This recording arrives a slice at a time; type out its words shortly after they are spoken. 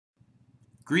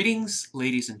Greetings,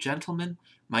 ladies and gentlemen.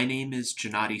 My name is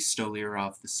Gennady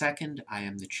Stolyarov II. I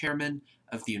am the chairman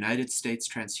of the United States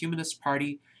Transhumanist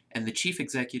Party and the chief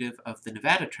executive of the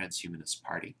Nevada Transhumanist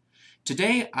Party.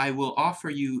 Today, I will offer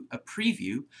you a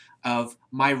preview of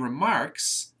my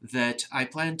remarks that I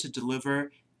plan to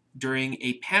deliver during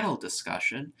a panel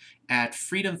discussion at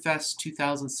FreedomFest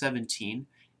 2017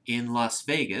 in Las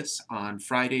Vegas on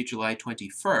Friday, July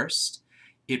 21st.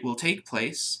 It will take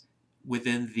place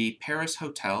within the Paris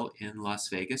Hotel in Las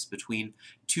Vegas between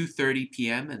 2:30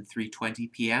 p.m. and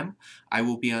 3:20 p.m. I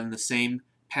will be on the same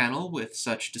panel with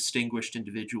such distinguished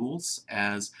individuals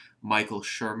as Michael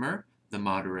Shermer, the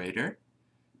moderator,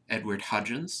 Edward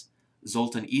Hudgens,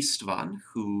 Zoltan Istvan,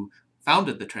 who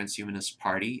founded the Transhumanist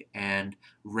Party and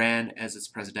ran as its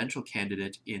presidential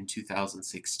candidate in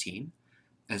 2016,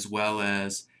 as well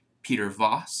as Peter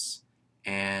Voss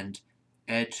and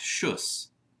Ed Schuss.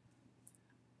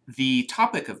 The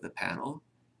topic of the panel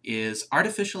is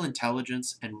Artificial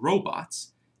Intelligence and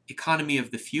Robots, Economy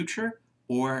of the Future,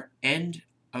 or End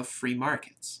of Free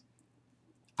Markets.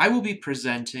 I will be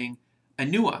presenting a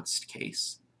nuanced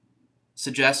case,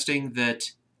 suggesting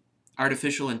that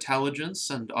artificial intelligence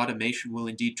and automation will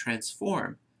indeed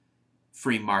transform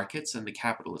free markets and the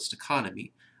capitalist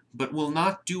economy, but will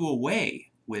not do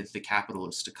away with the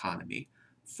capitalist economy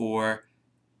for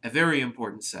a very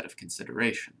important set of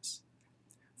considerations.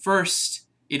 First,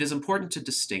 it is important to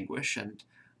distinguish, and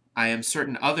I am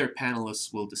certain other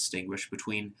panelists will distinguish,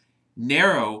 between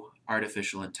narrow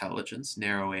artificial intelligence,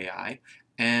 narrow AI,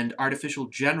 and artificial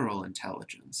general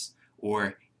intelligence,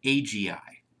 or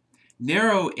AGI.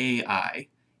 Narrow AI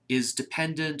is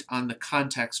dependent on the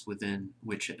context within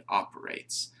which it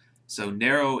operates. So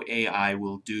narrow AI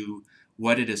will do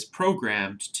what it is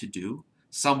programmed to do,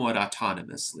 somewhat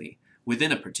autonomously,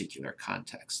 within a particular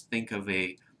context. Think of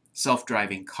a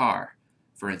self-driving car,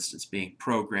 for instance, being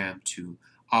programmed to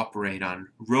operate on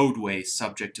roadways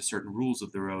subject to certain rules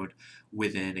of the road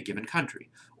within a given country.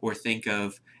 Or think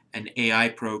of an AI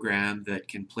program that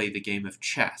can play the game of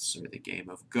chess or the game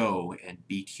of Go and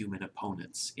beat human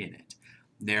opponents in it.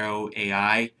 Narrow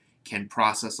AI can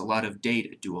process a lot of data,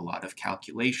 do a lot of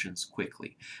calculations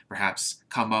quickly, perhaps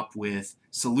come up with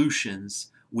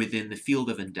solutions within the field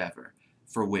of endeavor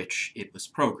for which it was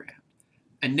programmed.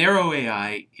 And narrow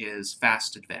AI is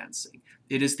fast advancing.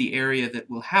 It is the area that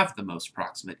will have the most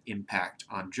proximate impact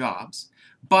on jobs,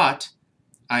 but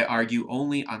I argue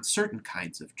only on certain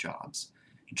kinds of jobs.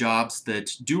 Jobs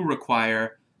that do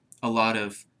require a lot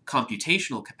of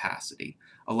computational capacity,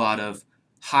 a lot of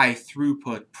high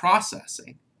throughput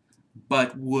processing,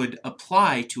 but would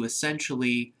apply to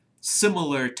essentially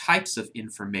similar types of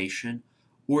information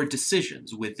or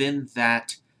decisions within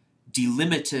that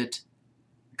delimited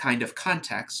kind of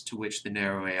context to which the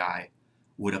narrow AI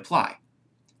would apply.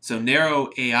 So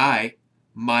narrow AI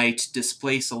might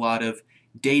displace a lot of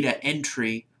data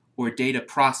entry or data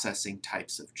processing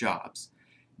types of jobs.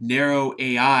 Narrow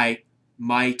AI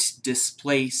might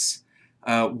displace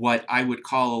what I would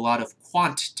call a lot of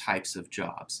quant types of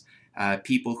jobs,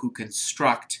 people who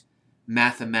construct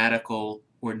mathematical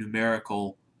or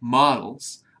numerical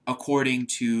models according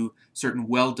to certain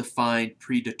well-defined,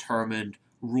 predetermined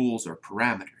rules or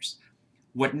parameters.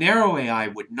 What narrow AI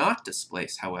would not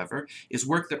displace, however, is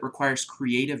work that requires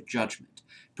creative judgment,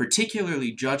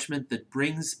 particularly judgment that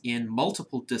brings in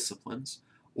multiple disciplines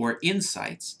or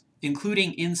insights,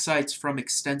 including insights from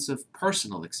extensive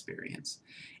personal experience,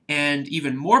 and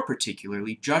even more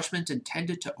particularly, judgment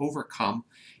intended to overcome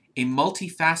a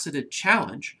multifaceted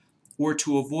challenge or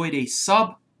to avoid a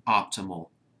suboptimal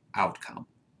outcome.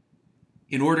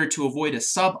 In order to avoid a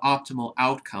suboptimal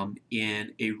outcome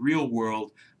in a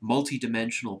real-world,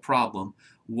 multidimensional problem,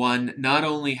 one not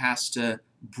only has to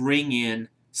bring in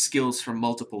skills from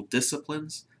multiple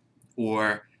disciplines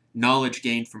or knowledge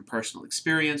gained from personal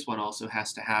experience, one also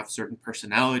has to have certain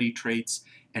personality traits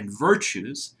and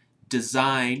virtues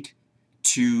designed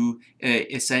to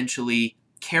essentially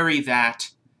carry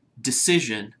that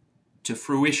decision to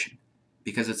fruition,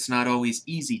 because it's not always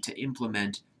easy to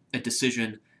implement a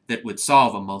decision that would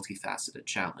solve a multifaceted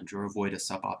challenge or avoid a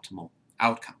suboptimal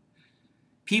outcome.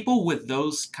 People with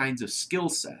those kinds of skill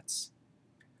sets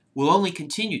will only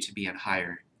continue to be in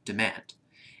higher demand.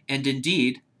 And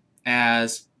indeed,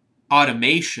 as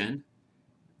automation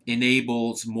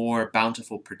enables more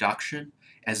bountiful production,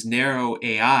 as narrow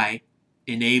AI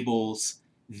enables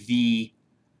the,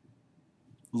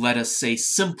 let us say,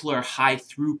 simpler,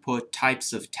 high-throughput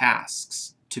types of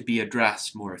tasks to be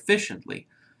addressed more efficiently,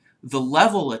 the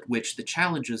level at which the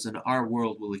challenges in our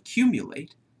world will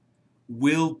accumulate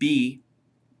will be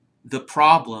the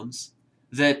problems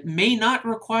that may not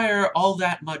require all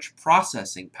that much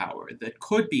processing power, that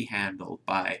could be handled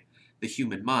by the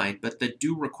human mind, but that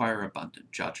do require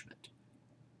abundant judgment.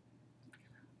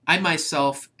 I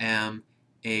myself am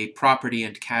a property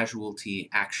and casualty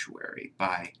actuary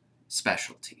by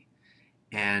specialty.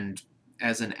 And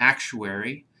as an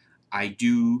actuary, I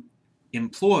do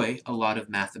employ a lot of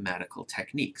mathematical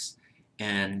techniques.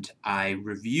 And I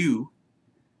review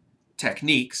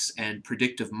techniques and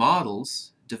predictive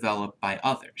models developed by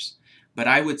others. But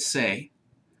I would say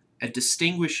a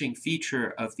distinguishing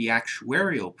feature of the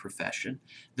actuarial profession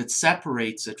that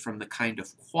separates it from the kind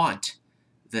of quant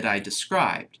that I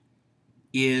described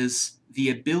is the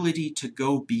ability to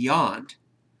go beyond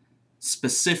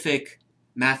specific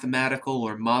mathematical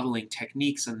or modeling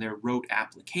techniques and their rote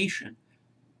application,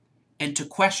 and to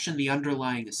question the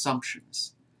underlying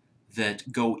assumptions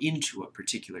that go into a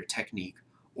particular technique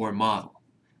or model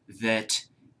that,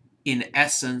 in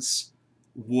essence,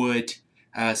 would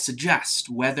suggest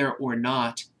whether or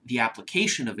not the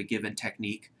application of a given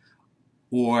technique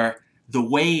or the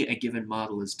way a given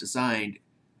model is designed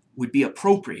would be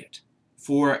appropriate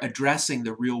for addressing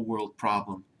the real-world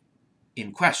problem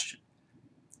in question.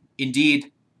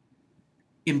 Indeed,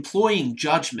 employing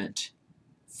judgment,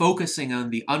 focusing on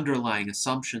the underlying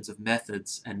assumptions of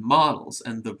methods and models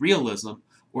and the realism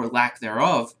or lack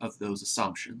thereof of those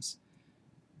assumptions,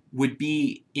 would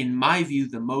be, in my view,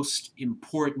 the most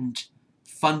important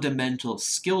fundamental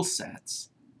skill sets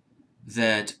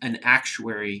that an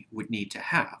actuary would need to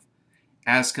have,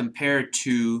 as compared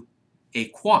to a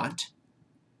quant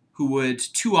who would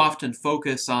too often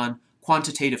focus on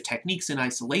quantitative techniques in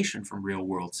isolation from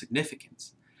real-world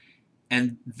significance.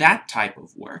 And that type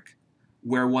of work,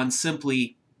 where one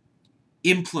simply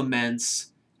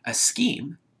implements a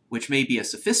scheme, which may be a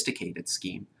sophisticated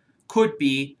scheme, could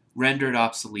be rendered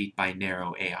obsolete by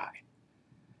narrow AI.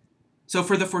 So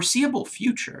for the foreseeable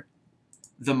future,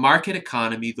 the market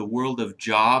economy, the world of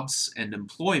jobs and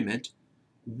employment,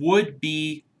 would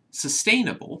be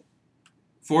sustainable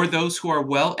for those who are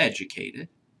well educated,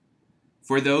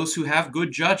 for those who have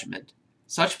good judgment.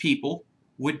 Such people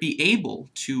would be able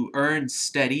to earn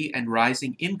steady and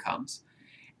rising incomes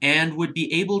and would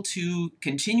be able to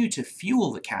continue to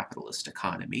fuel the capitalist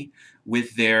economy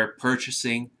with their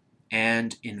purchasing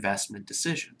and investment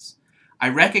decisions. I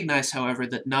recognize, however,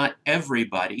 that not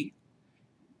everybody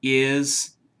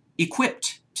is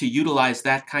equipped to utilize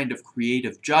that kind of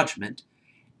creative judgment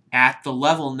at the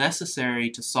level necessary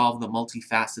to solve the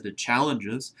multifaceted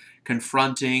challenges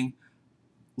confronting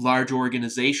large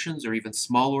organizations or even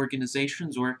small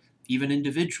organizations or even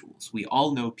individuals. We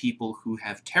all know people who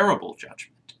have terrible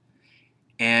judgment.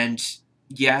 And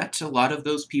yet, a lot of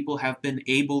those people have been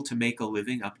able to make a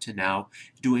living up to now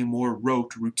doing more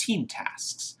rote, routine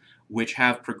tasks, which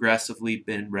have progressively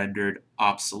been rendered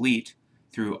obsolete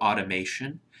through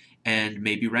automation and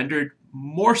may be rendered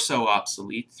more so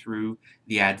obsolete through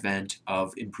the advent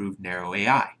of improved narrow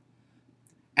AI.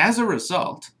 As a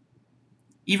result,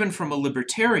 even from a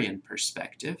libertarian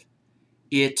perspective,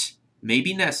 it may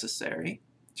be necessary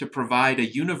to provide a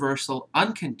universal,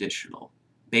 unconditional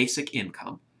basic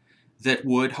income that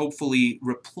would hopefully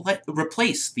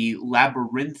replace the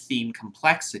labyrinthine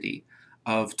complexity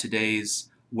of today's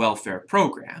welfare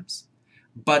programs,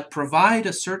 but provide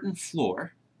a certain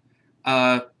floor,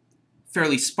 a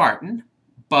fairly Spartan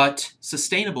but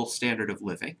sustainable standard of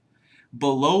living,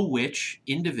 below which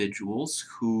individuals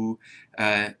who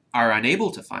are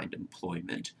unable to find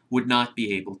employment would not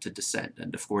be able to descend.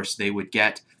 And of course, they would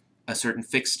get a certain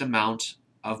fixed amount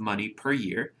of money per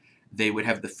year. They would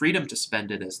have the freedom to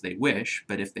spend it as they wish,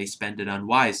 but if they spend it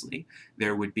unwisely,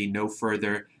 there would be no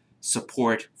further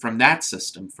support from that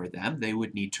system for them. They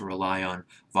would need to rely on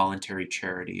voluntary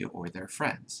charity or their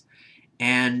friends.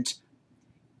 And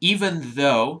even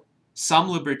though some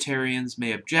libertarians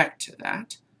may object to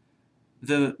that,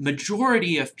 the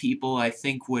majority of people, I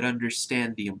think, would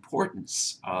understand the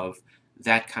importance of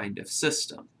that kind of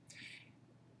system.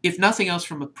 If nothing else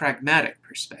from a pragmatic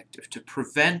perspective, to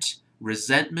prevent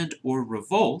resentment or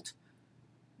revolt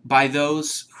by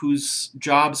those whose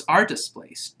jobs are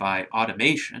displaced by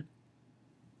automation,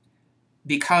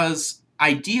 because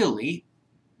ideally,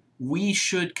 we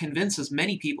should convince as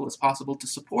many people as possible to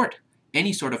support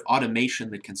any sort of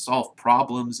automation that can solve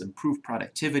problems, improve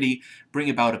productivity, bring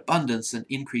about abundance and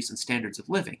increase in standards of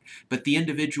living. But the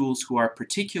individuals who are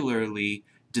particularly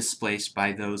displaced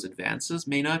by those advances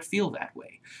may not feel that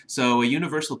way. So a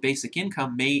universal basic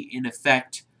income may, in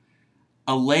effect,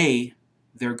 allay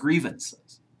their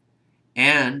grievances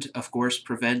and, of course,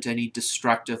 prevent any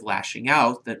destructive lashing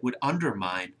out that would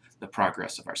undermine the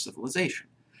progress of our civilization.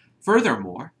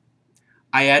 Furthermore,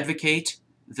 I advocate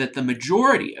that the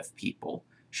majority of people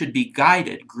should be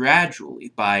guided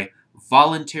gradually by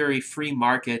voluntary free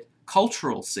market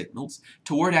cultural signals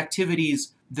toward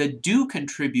activities that do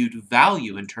contribute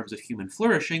value in terms of human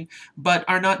flourishing, but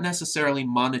are not necessarily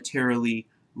monetarily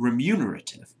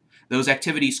remunerative. Those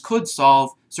activities could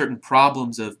solve certain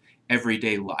problems of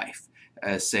everyday life,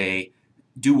 say,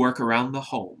 do work around the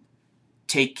home,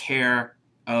 take care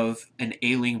of an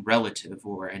ailing relative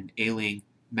or an ailing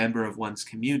member of one's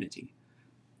community,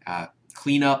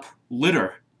 clean up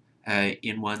litter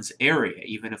in one's area,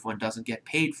 even if one doesn't get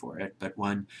paid for it, but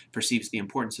one perceives the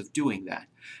importance of doing that.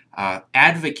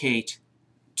 Advocate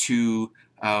to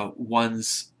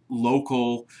one's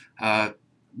local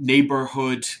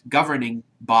neighborhood governing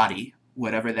body,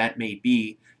 whatever that may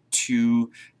be,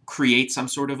 to create some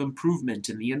sort of improvement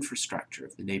in the infrastructure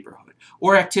of the neighborhood,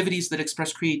 or activities that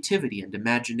express creativity and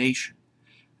imagination.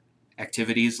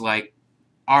 Activities like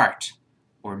art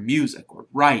or music or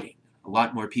writing. A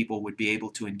lot more people would be able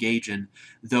to engage in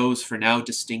those for now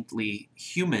distinctly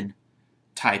human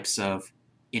types of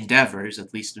endeavors,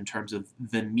 at least in terms of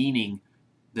the meaning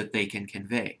that they can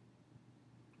convey.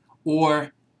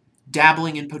 Or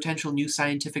dabbling in potential new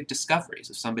scientific discoveries.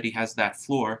 If somebody has that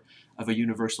floor of a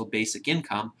universal basic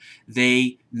income,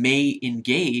 they may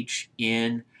engage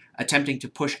in attempting to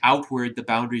push outward the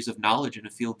boundaries of knowledge in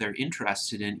a field they're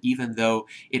interested in, even though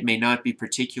it may not be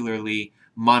particularly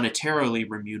monetarily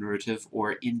remunerative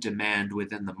or in demand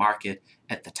within the market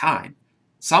at the time.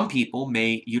 Some people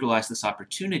may utilize this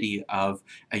opportunity of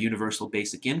a universal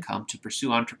basic income to pursue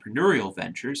entrepreneurial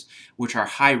ventures, which are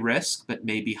high risk but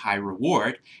maybe high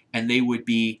reward, and they would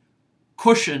be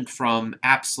cushioned from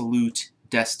absolute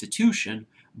destitution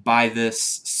by this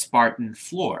Spartan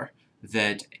floor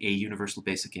that a universal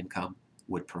basic income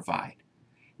would provide.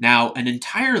 Now, an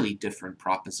entirely different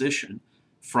proposition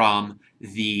from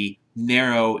the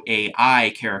narrow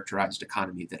AI characterized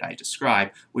economy that I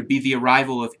described would be the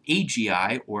arrival of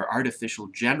AGI, or artificial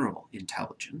general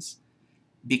intelligence,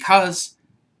 because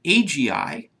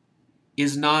AGI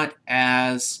is not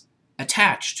as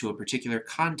attached to a particular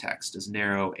context as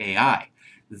narrow AI.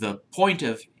 The point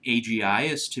of AGI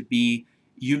is to be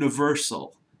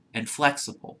universal and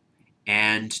flexible,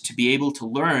 and to be able to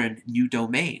learn new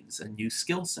domains and new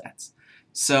skill sets.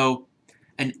 So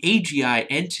an AGI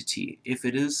entity, if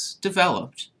it is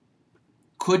developed,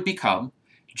 could become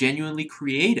genuinely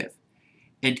creative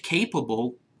and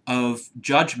capable of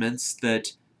judgments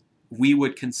that we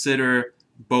would consider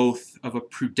both of a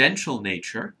prudential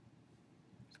nature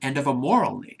and of a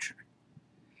moral nature.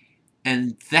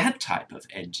 And that type of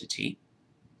entity,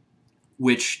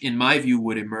 which in my view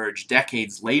would emerge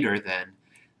decades later than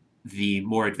the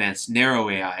more advanced narrow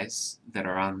AIs that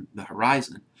are on the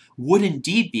horizon, would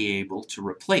indeed be able to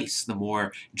replace the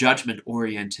more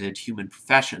judgment-oriented human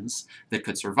professions that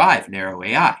could survive narrow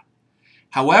AI.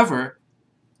 However,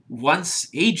 once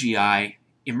AGI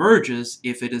emerges,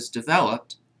 if it is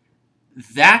developed,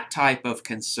 that type of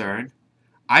concern,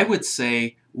 I would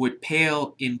say, would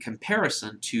pale in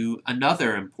comparison to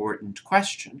another important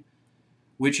question,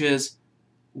 which is,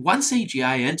 once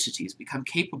AGI entities become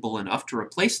capable enough to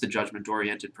replace the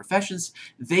judgment-oriented professions,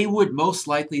 they would most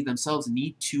likely themselves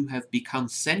need to have become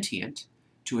sentient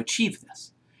to achieve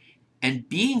this. And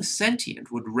being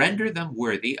sentient would render them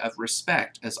worthy of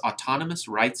respect as autonomous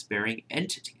rights-bearing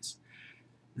entities.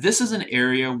 This is an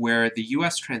area where the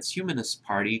U.S. Transhumanist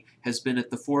Party has been at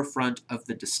the forefront of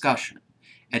the discussion,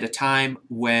 at a time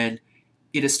when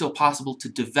it is still possible to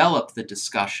develop the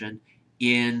discussion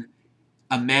in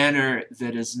a manner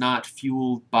that is not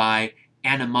fueled by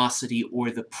animosity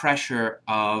or the pressure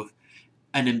of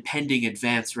an impending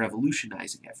advance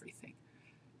revolutionizing everything.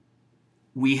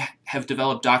 We have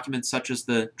developed documents such as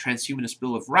the Transhumanist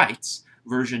Bill of Rights,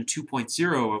 version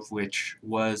 2.0 of which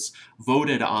was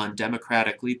voted on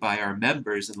democratically by our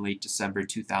members in late December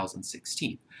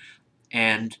 2016.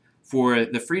 And for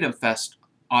the FreedomFest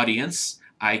audience,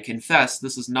 I confess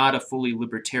this is not a fully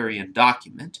libertarian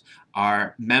document.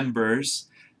 Our members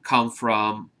come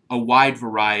from a wide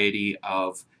variety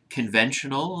of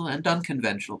conventional and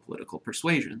unconventional political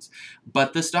persuasions,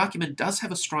 but this document does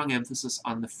have a strong emphasis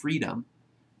on the freedom,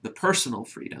 the personal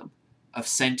freedom, of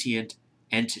sentient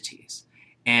entities.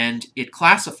 And it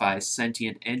classifies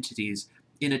sentient entities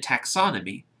in a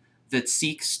taxonomy that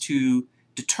seeks to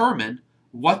determine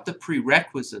what the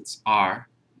prerequisites are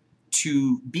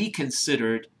to be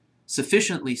considered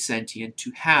sufficiently sentient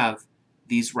to have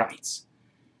these rights.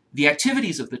 The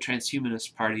activities of the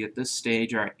Transhumanist Party at this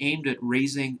stage are aimed at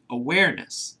raising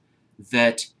awareness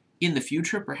that in the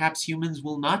future, perhaps humans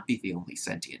will not be the only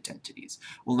sentient entities,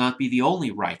 will not be the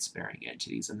only rights-bearing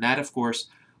entities, and that, of course,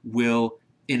 will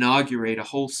inaugurate a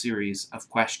whole series of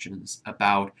questions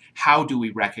about how do we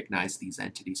recognize these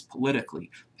entities politically,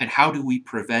 and how do we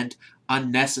prevent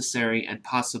unnecessary and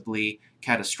possibly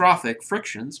catastrophic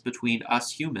frictions between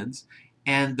us humans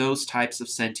and those types of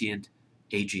sentient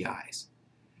AGIs.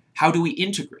 How do we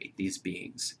integrate these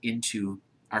beings into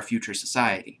our future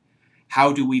society?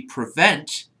 How do we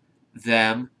prevent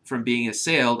them from being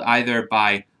assailed either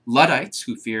by Luddites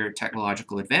who fear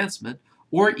technological advancement,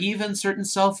 or even certain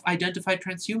self-identified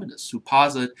transhumanists who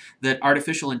posit that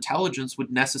artificial intelligence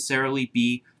would necessarily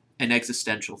be an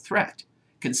existential threat?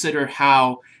 Consider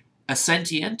how a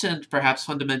sentient and perhaps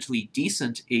fundamentally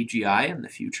decent AGI in the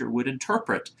future would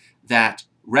interpret that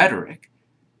rhetoric,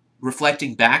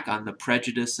 reflecting back on the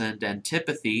prejudice and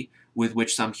antipathy with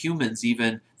which some humans,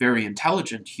 even very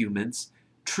intelligent humans,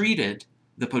 treated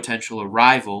the potential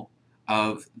arrival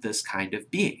of this kind of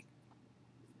being.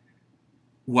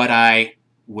 What I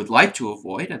would like to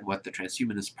avoid, and what the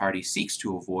Transhumanist Party seeks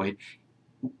to avoid,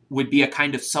 would be a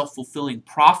kind of self-fulfilling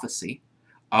prophecy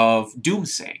of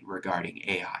doomsaying regarding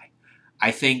AI.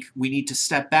 I think we need to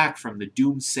step back from the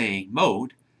doomsaying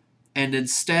mode and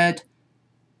instead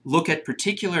look at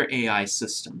particular AI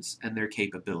systems and their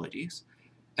capabilities,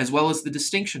 as well as the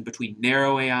distinction between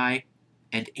narrow AI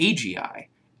and AGI,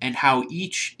 and how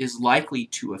each is likely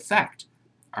to affect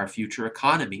our future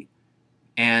economy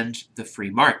and the free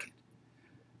market.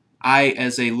 I,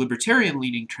 as a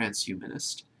libertarian-leaning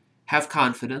transhumanist, have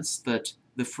confidence that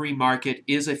the free market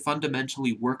is a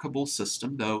fundamentally workable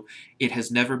system, though it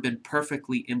has never been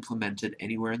perfectly implemented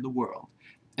anywhere in the world,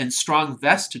 and strong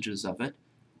vestiges of it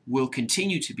will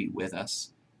continue to be with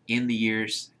us in the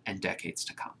years and decades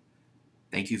to come.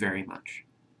 Thank you very much.